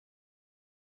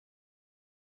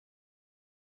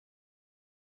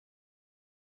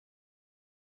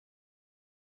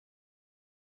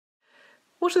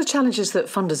What are the challenges that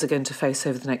funders are going to face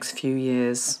over the next few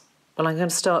years? Well, I'm going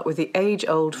to start with the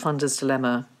age-old funders'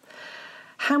 dilemma.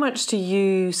 How much do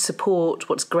you support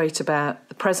what's great about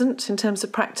the present in terms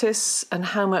of practice, and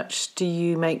how much do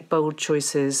you make bold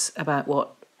choices about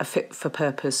what a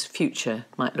fit-for-purpose future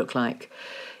might look like?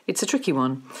 It's a tricky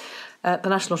one. At the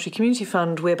National Lottery Community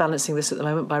Fund, we're balancing this at the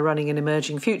moment by running an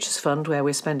Emerging Futures Fund where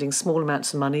we're spending small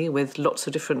amounts of money with lots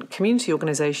of different community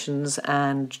organisations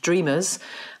and dreamers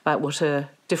about what a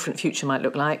different future might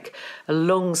look like,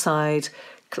 alongside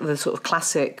the sort of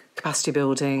classic capacity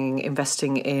building,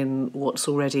 investing in what's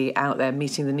already out there,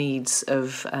 meeting the needs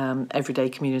of everyday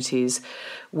communities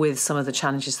with some of the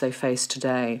challenges they face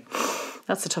today.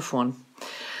 That's a tough one.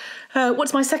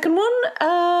 What's my second one?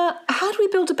 How do we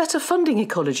build a better funding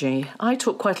ecology? I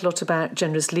talk quite a lot about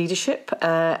generous leadership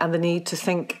and the need to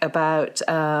think about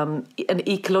an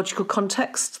ecological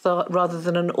context rather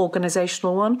than an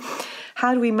organisational one.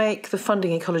 How do we make the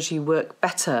funding ecology work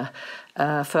better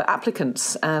for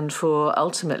applicants and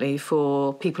ultimately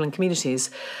for people and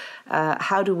communities?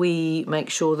 How do we make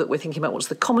sure that we're thinking about what's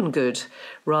the common good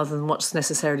rather than what's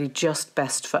necessarily just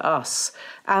best for us?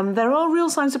 And there are real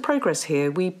signs of progress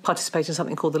here. We participate in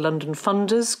something called the London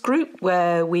Funders Group,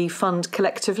 where we fund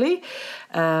collectively.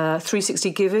 360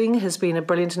 Giving has been a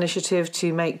brilliant initiative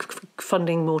to make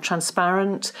funding more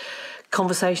transparent.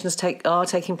 Conversations are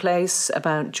taking place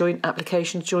about joint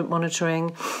applications, joint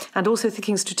monitoring, and also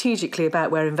thinking strategically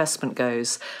about where investment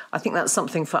goes. I think that's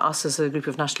something for us as a group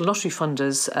of national lottery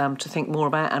funders to think more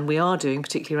about, and we are doing,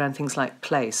 particularly around things like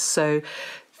place. So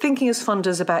thinking as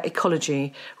funders about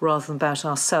ecology rather than about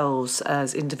ourselves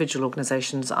as individual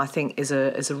organisations, I think is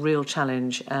a real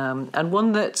challenge, and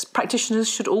one that practitioners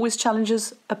should always challenge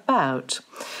us about.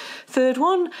 Third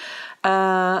one,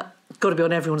 got to be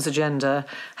on everyone's agenda.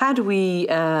 How do we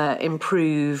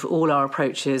improve all our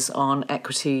approaches on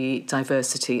equity,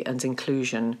 diversity and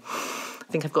inclusion?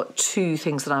 I think I've got two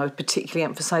things that I would particularly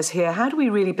emphasise here. How do we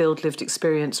really build lived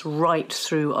experience right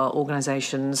through our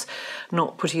organisations,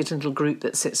 not putting it in a little group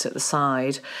that sits at the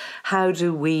side? How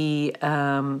do we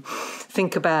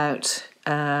think about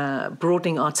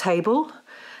broadening our table?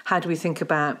 How do we think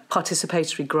about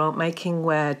participatory grant making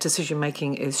where decision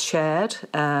making is shared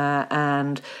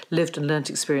and lived and learnt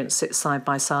experience sits side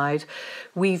by side?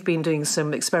 We've been doing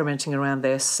some experimenting around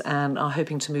this and are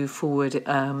hoping to move forward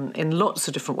in lots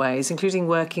of different ways, including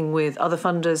working with other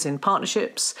funders in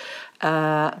partnerships,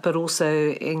 but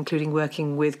also including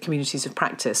working with communities of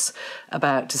practice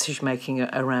about decision making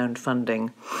around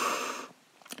funding.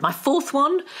 My fourth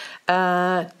one,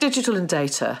 digital and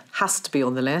data, has to be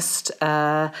on the list.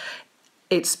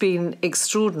 It's been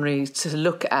extraordinary to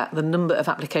look at the number of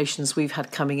applications we've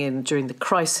had coming in during the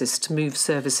crisis to move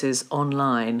services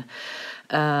online.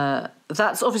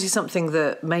 That's obviously something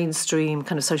that mainstream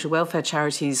kind of social welfare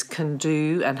charities can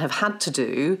do and have had to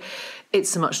do.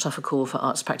 It's a much tougher call for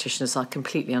arts practitioners. I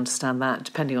completely understand that,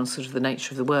 depending on sort of the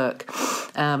nature of the work.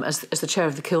 As the chair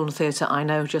of the Kiln Theatre, I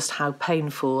know just how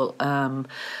painful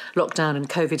lockdown and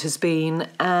COVID has been,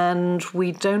 and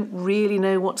we don't really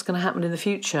know what's going to happen in the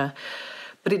future.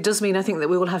 But it does mean, I think, that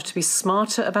we will have to be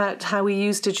smarter about how we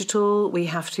use digital. We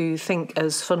have to think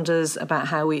as funders about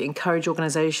how we encourage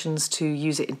organisations to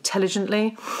use it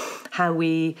intelligently, how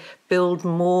we build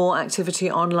more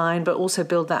activity online, but also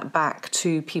build that back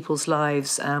to people's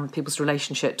lives, people's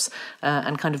relationships,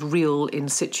 and kind of real in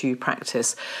situ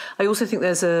practice. I also think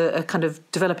there's a kind of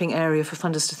developing area for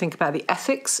funders to think about the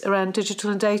ethics around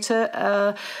digital and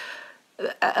data.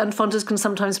 And funders can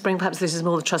sometimes bring, perhaps this is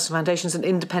more the Trust and Foundations, an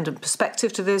independent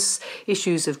perspective to this,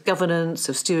 issues of governance,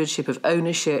 of stewardship, of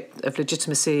ownership, of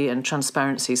legitimacy and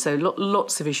transparency. So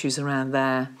lots of issues around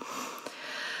there.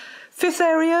 Fifth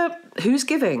area, who's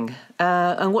giving?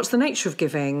 And what's the nature of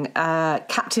giving?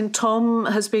 Captain Tom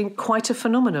has been quite a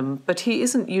phenomenon, but he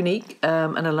isn't unique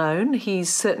and alone.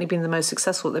 He's certainly been the most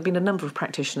successful. There have been a number of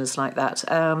practitioners like that.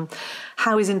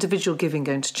 How is individual giving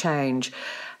going to change?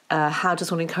 How does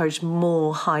one encourage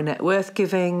more high net worth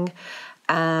giving?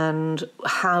 And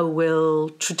how will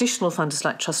traditional funders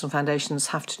like trusts and foundations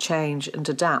have to change and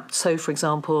adapt? So, for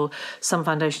example, some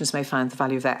foundations may find the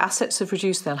value of their assets have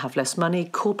reduced, they'll have less money.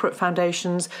 Corporate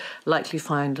foundations likely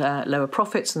find lower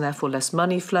profits and therefore less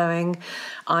money flowing.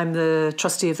 I'm the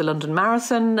trustee of the London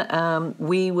Marathon.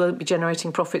 We won't be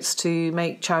generating profits to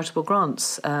make charitable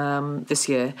grants this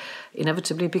year,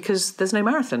 inevitably, because there's no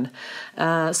marathon.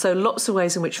 So lots of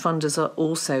ways in which funders are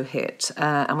also hit,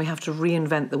 and we have to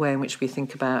reinvent the way in which we think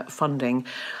about funding.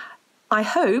 I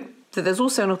hope that there's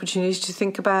also an opportunity to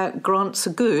think about grants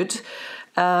are good,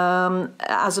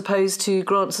 as opposed to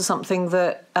grants are something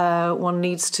that one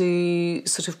needs to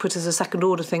sort of put as a second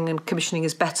order thing and commissioning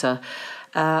is better.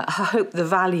 I hope the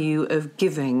value of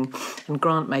giving and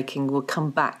grant making will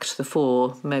come back to the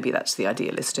fore. Maybe that's the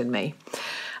idealist in me.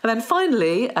 And then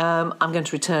finally, I'm going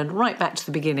to return right back to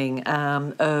the beginning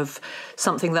of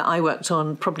something that I worked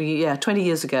on probably 20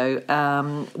 years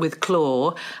ago with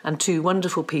Claw and two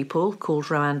wonderful people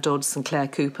called Roanne Dodds and Claire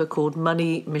Cooper, called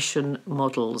Money Mission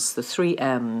Models, the 3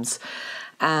 M's.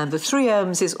 And the 3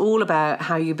 M's is all about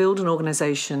how you build an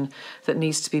organisation that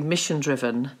needs to be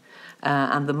mission-driven,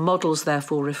 and the models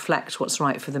therefore reflect what's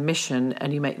right for the mission,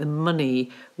 and you make the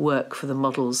money work for the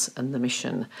models and the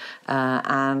mission,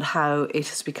 and how it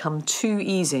has become too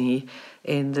easy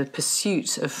in the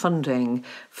pursuit of funding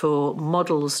for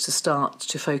models to start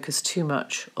to focus too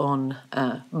much on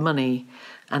money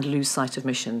and lose sight of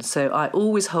mission. So I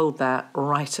always hold that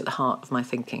right at the heart of my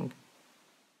thinking.